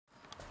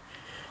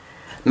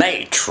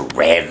Mate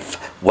Trev,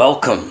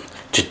 welcome.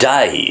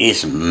 Today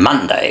is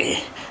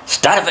Monday,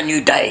 start of a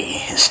new day,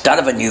 start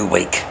of a new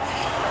week,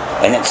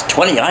 and it's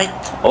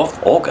 28th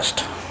of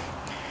August.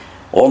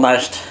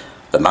 Almost,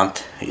 the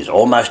month is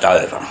almost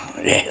over,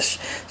 yes.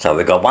 So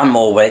we've got one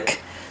more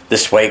week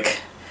this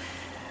week,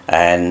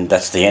 and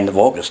that's the end of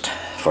August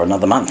for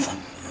another month.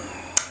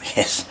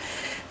 Yes.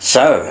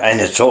 So,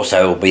 and it's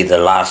also will be the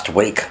last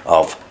week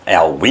of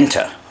our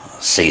winter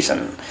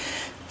season.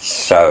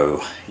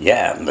 So,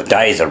 yeah, the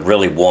days are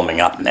really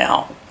warming up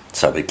now.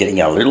 So we're getting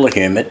a little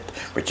humid,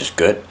 which is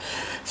good.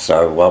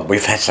 So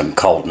we've had some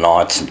cold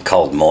nights and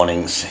cold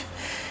mornings.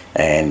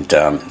 And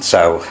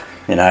so,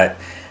 you know,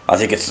 I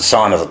think it's a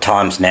sign of the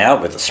times now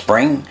with the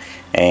spring.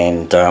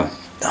 And I'm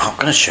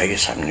going to show you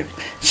something.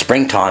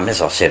 Springtime,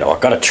 as I said,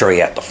 I've got a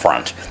tree out the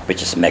front,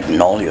 which is a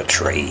Magnolia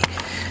tree.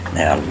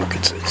 Now, look,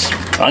 it's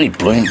only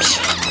blooms.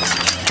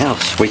 How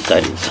sweet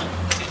that is.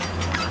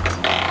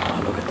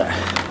 Oh, look at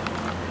that.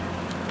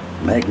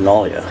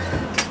 Magnolia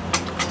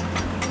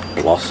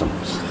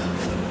blossoms.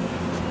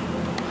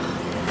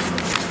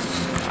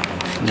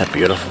 Isn't that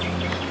beautiful?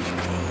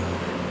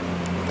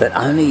 That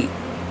only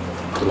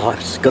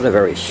life's got a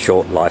very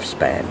short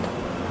lifespan.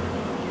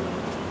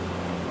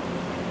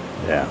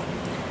 Yeah.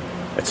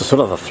 It's a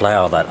sort of a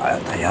flower that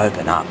they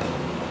open up,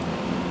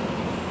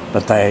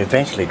 but they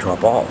eventually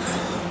drop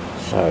off.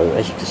 So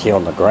as you can see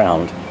on the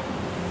ground,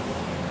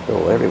 they're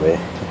all everywhere.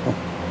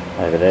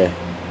 Over there.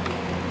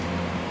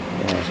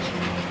 Yeah.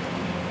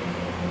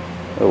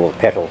 All the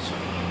petals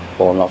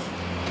falling off.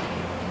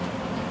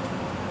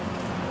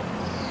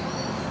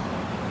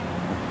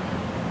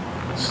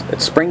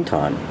 It's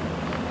springtime.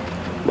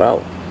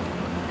 Well,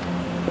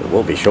 it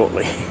will be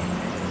shortly.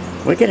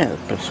 We're getting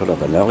a sort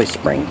of an early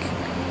spring.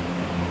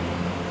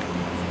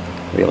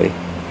 Really.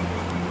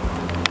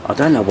 I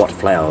don't know what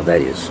flower that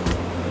is.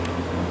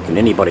 Can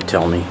anybody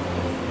tell me?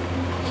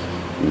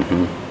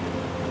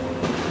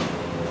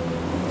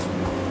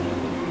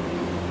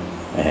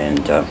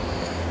 And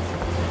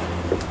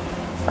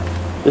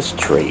this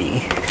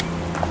tree,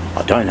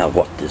 I don't know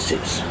what this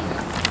is.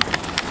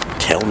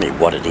 Tell me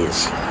what it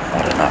is.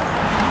 I don't know.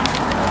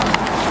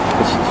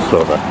 This is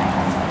sort of a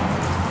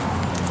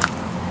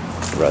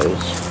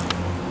rose.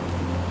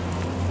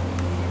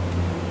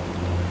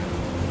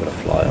 Got a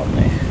fly on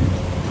there.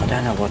 I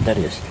don't know what that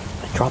is.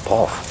 They drop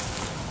off.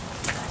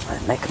 They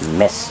make a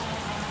mess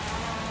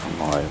on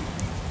my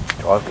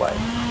driveway.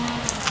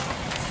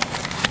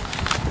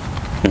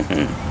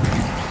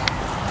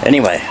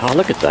 Anyway, oh,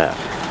 look at that.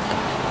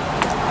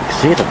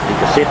 You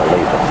can see the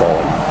leaves are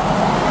falling.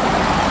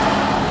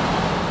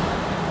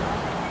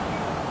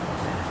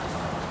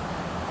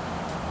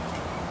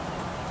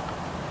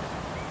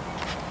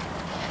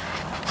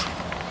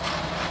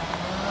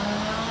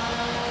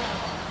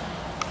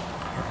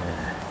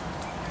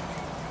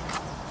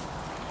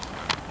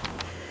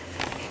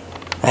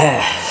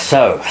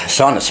 So,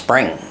 sign of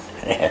spring.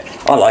 Yeah,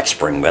 I like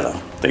spring weather.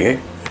 Do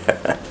you?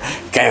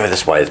 Go over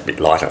this way, it's a bit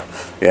lighter.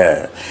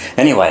 Yeah.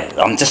 Anyway,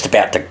 I'm just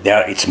about to.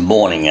 It's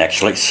morning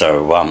actually,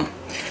 so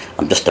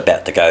I'm just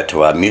about to go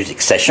to a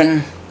music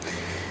session,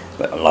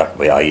 like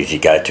I usually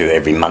go to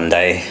every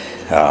Monday,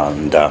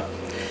 and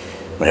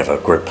we have a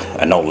group,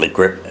 an elderly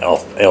group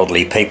of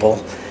elderly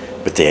people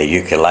with their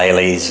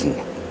ukuleles and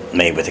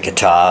me with a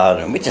guitar,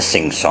 and we just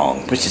sing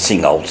songs. We just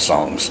sing old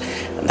songs,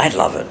 and they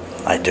love it.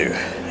 They do,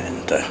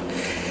 and.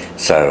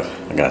 So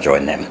I'm going to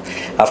join them.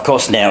 Of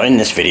course, now in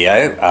this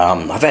video,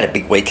 I've had a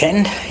big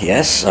weekend.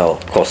 Yes, so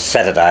of course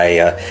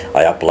Saturday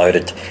I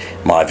uploaded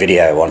my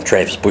video on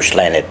TREV'S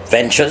Bushland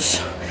Adventures.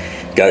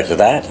 Go to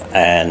that,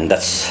 and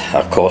that's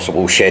of course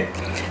Woolshed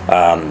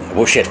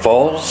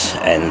Falls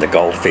and the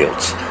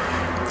Goldfields.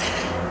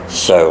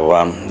 So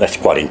that's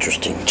quite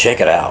interesting. Check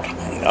it out.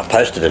 I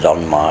posted it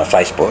on my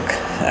Facebook,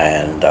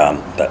 and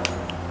but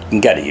you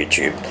can go to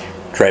YouTube,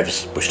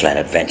 TREV'S Bushland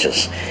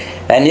Adventures.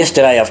 And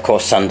yesterday, of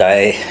course,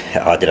 Sunday,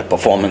 I did a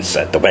performance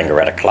at the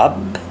Wangaratta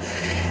Club.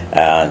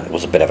 It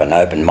was a bit of an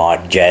open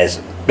mic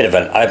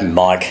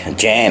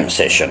jam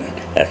session,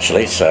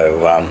 actually. So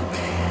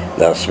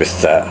that was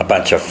with a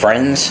bunch of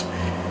friends,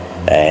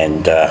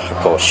 and of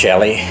course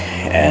Shelley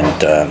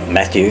and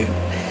Matthew.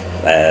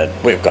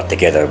 We've got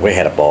together. We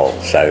had a ball.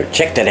 So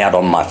check that out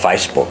on my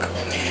Facebook,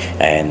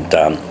 and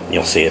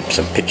you'll see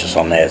some pictures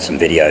on there, some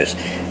videos.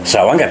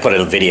 So I'm going to put a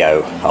little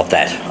video of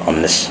that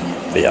on this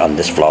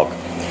vlog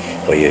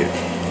for you,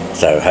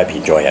 so hope you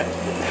enjoy it.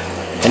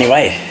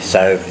 Anyway,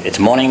 so it's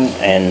morning,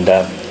 and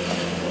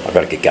I've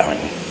got to get going.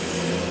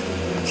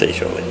 See you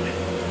shortly.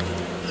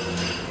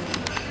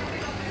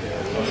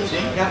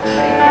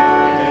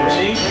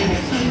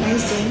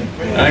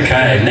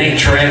 Okay, meet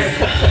Trev.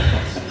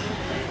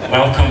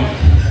 Welcome.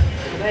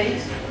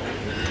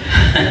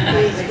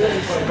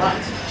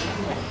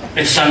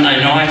 It's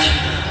Sunday night,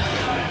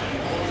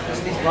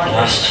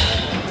 last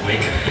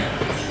week,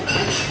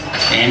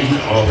 end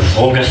of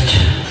August.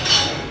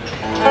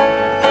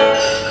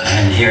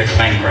 And here at the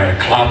Magnolia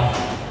Club,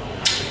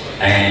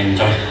 and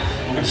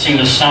I'm going to sing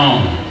a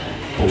song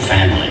called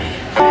Family.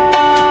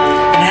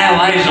 And how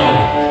are you all?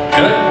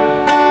 Good?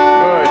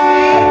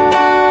 Good.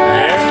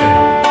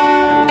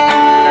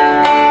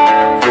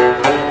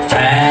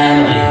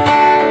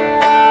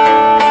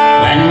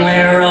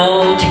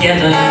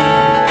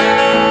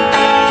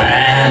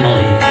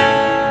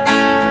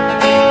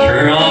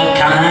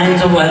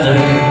 kinds of weather.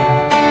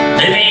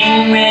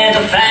 Living with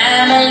a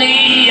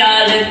family,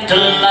 I lived a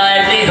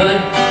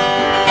livelihood.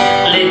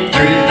 Lived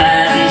through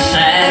bad and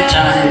sad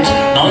times,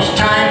 most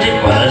times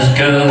it was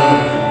good.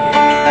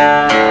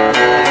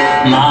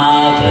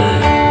 Mother,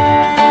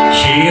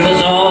 she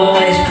was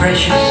always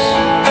precious.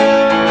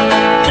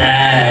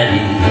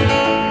 Daddy,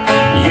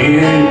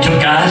 you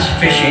took us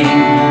fishing.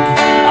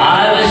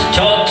 I was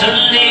taught to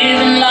live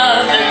and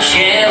love and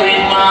share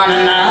with one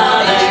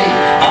another.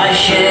 I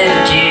shed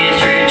a tear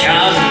through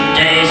childhood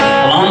days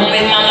along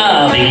with my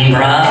loving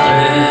brother.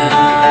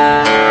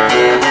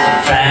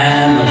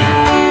 Family,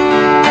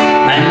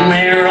 when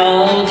we're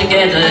all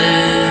together.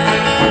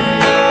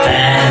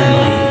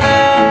 Family,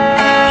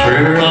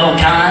 through all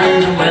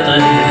kinds of weather.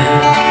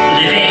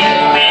 Living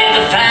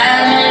with a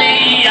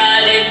family, I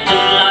lived a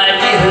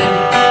livelihood.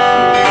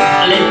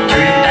 I lived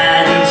through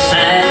bad and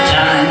sad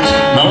times,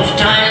 most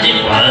times it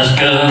was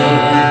good.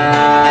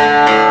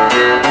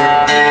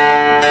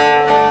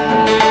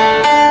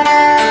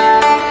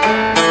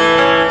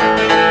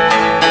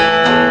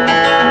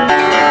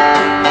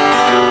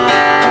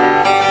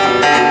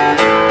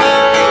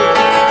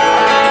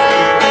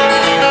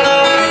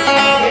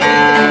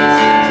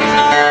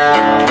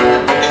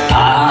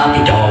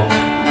 Puppy dog,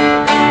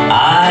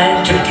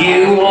 I took you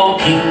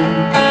walking.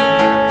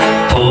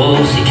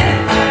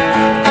 Pussycat,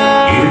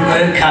 you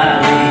were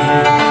cuddly.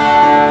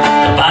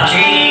 The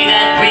buttery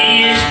that we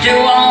used to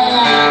own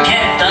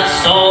kept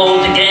us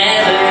all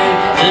together,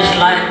 just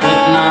like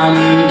what Mum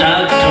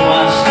dug to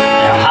us,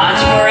 our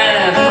hearts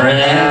forever,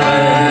 forever.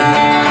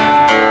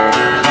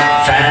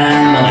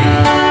 Family,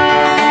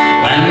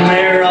 when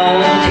we're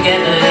all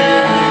together.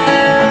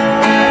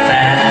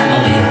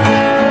 Family,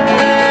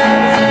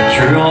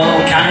 through all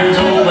kinds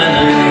of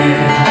weather.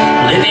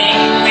 Living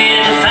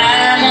with a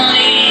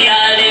family, I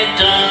lived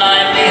a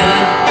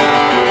livelihood.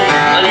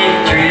 I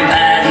lived through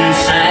bad and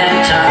sad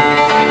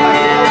times.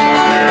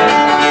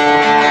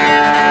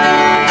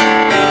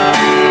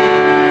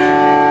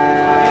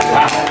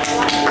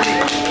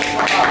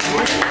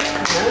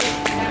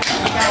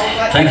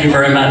 Thank you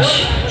very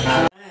much.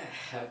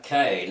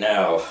 Okay,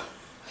 now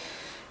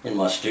in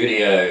my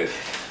studio,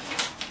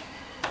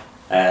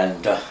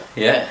 and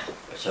yeah,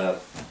 so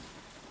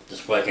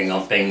just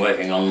been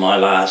working on my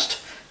last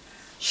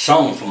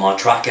song for my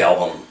truck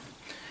album,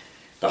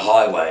 The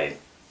Highway.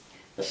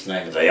 That's the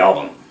name of the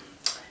album.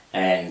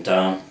 And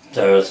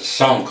there was a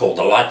song called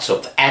The Lights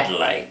of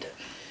Adelaide.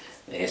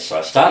 Yes,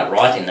 I started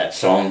writing that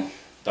song,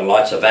 The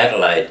Lights of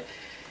Adelaide,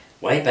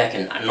 way back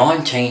in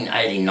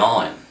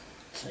 1989.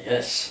 So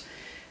yes,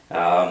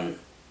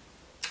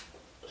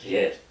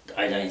 yeah,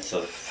 18th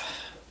of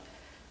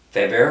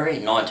February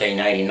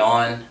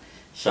 1989.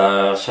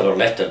 So I sort of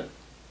left it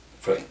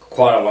for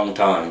quite a long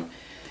time,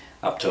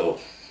 up till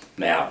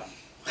now.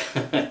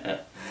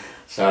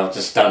 So I've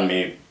just done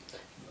me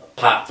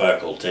part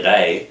vocal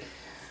today,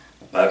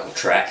 vocal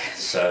track,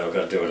 so I've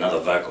got to do another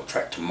vocal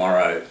track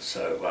tomorrow,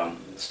 so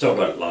still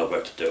got a lot of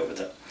work to do with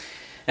it.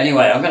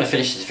 Anyway, I'm going to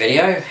finish this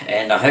video,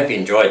 and I hope you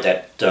enjoyed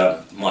that,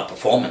 my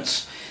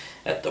performance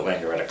at the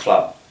Wangaratta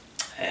Club,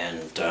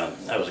 and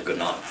that was a good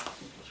night.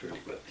 It was really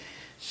good.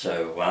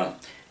 So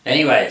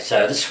anyway,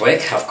 so this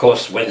week, of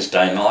course,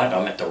 Wednesday night,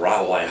 I'm at the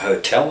Railway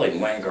Hotel in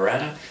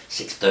Wangaratta,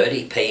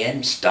 6:30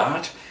 PM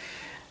start.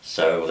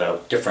 So there are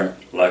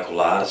different local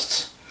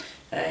artists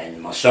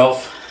and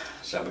myself,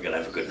 so we're going to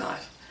have a good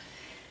night.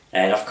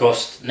 And of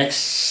course,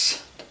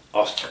 this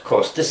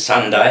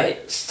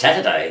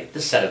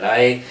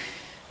Saturday,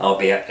 I'll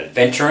be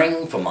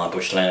adventuring for my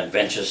Bushland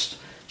Adventures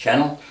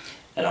channel,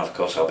 and of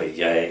course I'll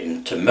be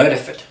into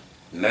Murderford,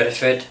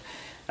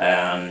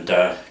 and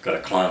got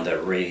to climb the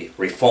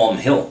Reform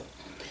Hill.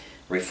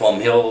 Reform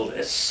Hill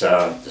is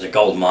a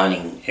gold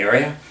mining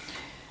area,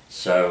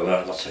 so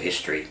lots of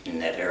history in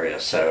that area,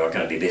 so I'm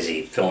going to be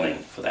busy filming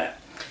for that.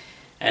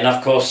 And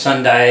of course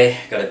Sunday,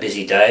 got a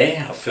busy day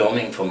of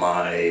filming for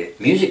my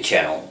music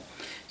channel,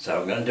 so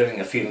I'm going to be doing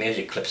a few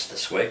music clips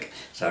this week,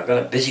 so I've got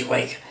a busy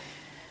week.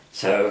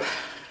 So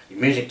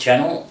music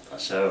channel,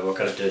 so we're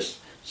going to do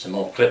some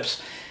more clips.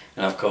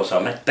 And of course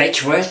I'm at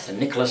Beechworth and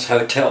Nicholas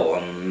Hotel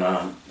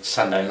on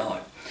Sunday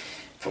night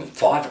from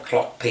 5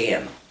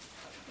 PM.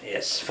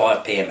 Yes,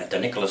 5 PM at the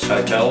Nicholas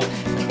Hotel.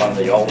 It's one of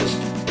the oldest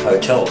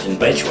hotels in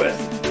Beechworth.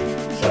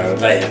 So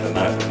they have an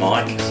open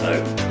mic, so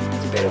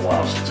it's been a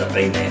while since I've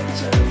been there,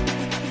 so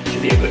it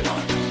should be a good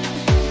night.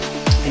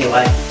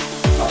 Anyway,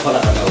 I'll put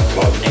up another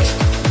vlog next